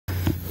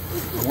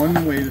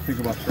one way to think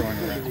about throwing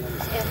around.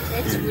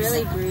 It's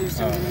really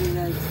bruised and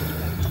really.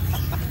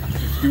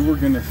 If you were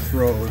going to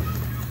throw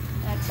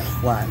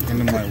flat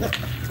into my leg,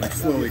 like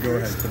slowly, go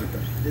ahead, put it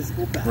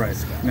there. Right.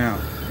 Now,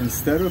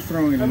 instead of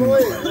throwing it into my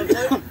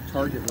leg,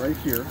 target right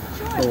here,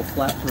 throw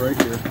flat to right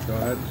here, go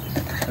ahead,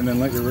 and then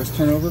let your wrist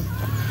turn over.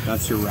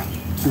 That's your wrap.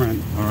 Right.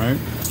 All right?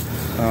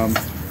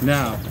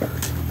 Now,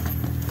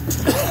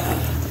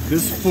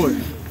 this foot,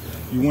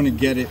 you want to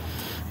get it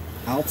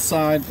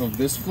outside of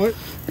this foot,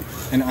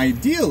 and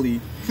ideally,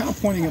 kind of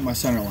pointing at my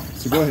center line.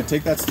 So go ahead,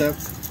 take that step.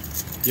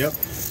 Yep.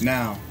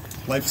 Now,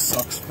 life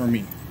sucks for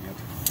me.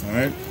 All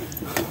right?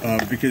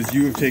 Because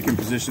you have taken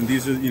position.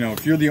 These are,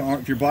 if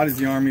your body's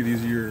the army,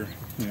 these are your,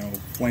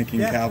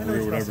 flanking cavalry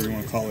or whatever you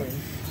want to call it.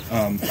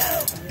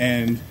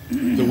 And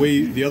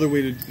the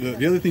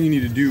other thing you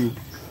need to do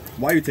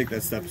while you take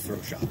that step is throw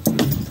shots.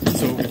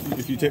 So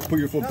if you put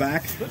your foot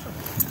back,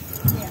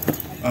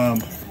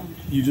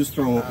 you just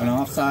throw an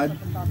offside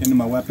into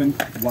my weapon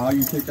while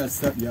you take that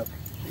step. Yep.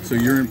 So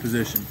you're in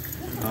position.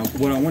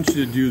 What I want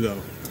you to do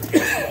though,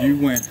 you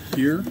went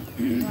here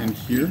and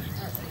here.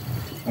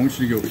 I want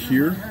you to go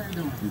here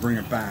and bring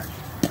it back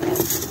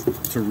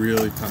to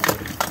really pop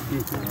it.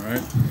 All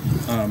right.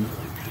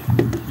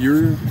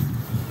 Your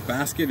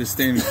basket is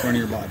staying in front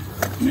of your body.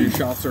 So your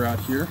shots are out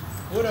here.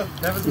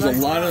 There's a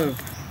lot of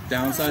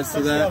downsides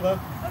to that.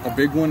 A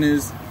big one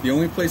is the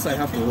only place I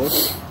have to look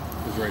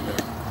is right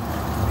there.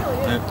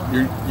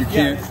 And you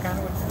can't.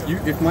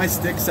 If my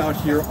stick's out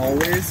here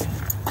always,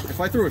 if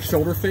I throw a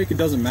shoulder fake, it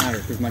doesn't matter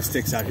because my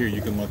stick's out here.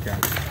 You can look at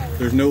it.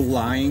 There's no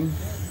lying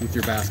with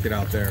your basket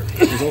out there.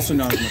 There's also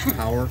not as much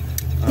power.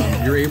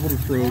 You're able to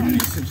throw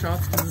decent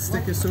shots because the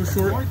stick is so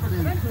short.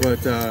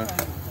 But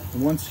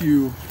once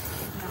you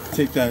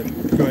take that,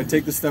 go ahead,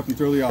 take the step and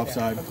throw the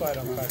offside.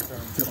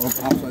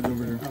 Offside's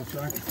over here.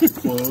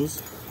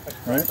 Close.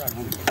 Right?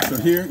 So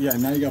here, yeah,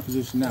 now you got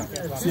position now.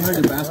 See how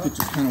your basket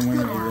just kind of went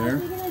over there?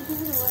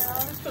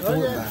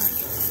 Pull it back.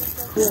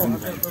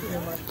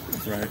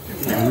 Right?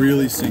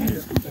 Really sink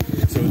it.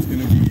 So it's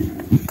going to be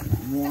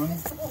 1,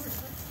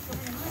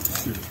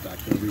 2.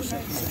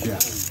 Yeah,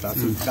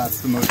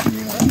 that's the motion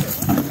you want.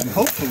 And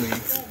hopefully,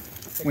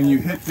 when you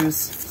hit this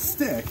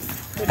stick,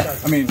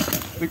 I mean,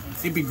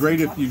 it'd be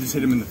great if you just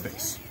hit him in the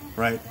face,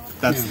 right?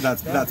 That's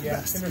best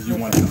because you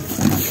want to.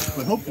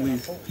 But hopefully,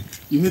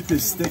 you hit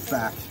this stick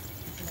back,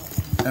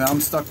 and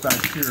I'm stuck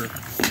back here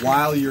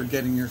while you're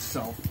getting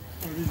yourself.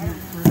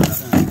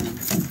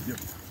 Yep.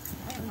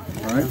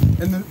 All right.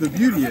 And the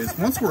beauty is,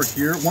 once we're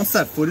here, once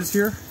that foot is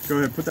here, go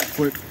ahead, put that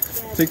foot,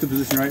 take the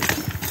position right.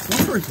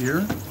 Once we're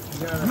here,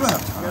 you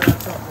have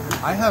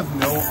time. I have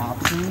no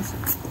options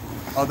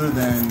other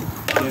than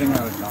getting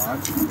out of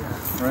dodge,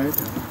 right?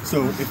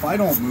 So if I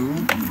don't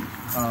move,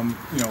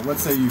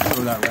 let's say you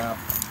throw that wrap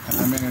and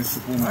I manage to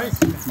pull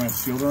my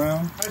shield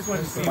around.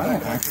 If I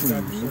don't actually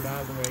move,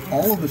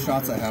 all of the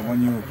shots I have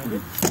on you are pretty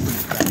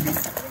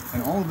bad.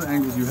 And all of the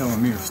angles you have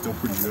on me are still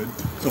pretty good.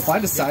 So if I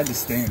decide to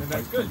stay and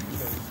fight for you,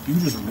 you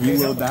can just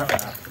reload that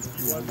wrap.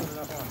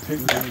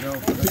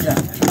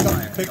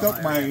 Pick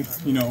up my,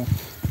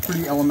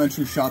 pretty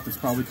elementary shot that's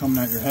probably coming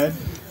at your head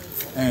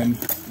and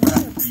wrap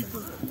it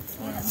deeper.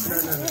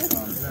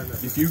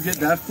 If you get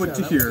that foot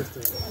to here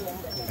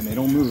and they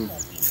don't move,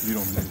 you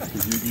don't move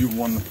because you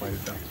won the fight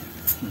at that.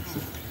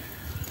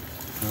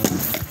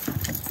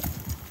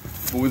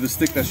 But with a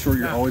stick that short,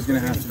 you're always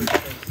going to have to be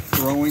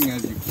throwing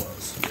as you close.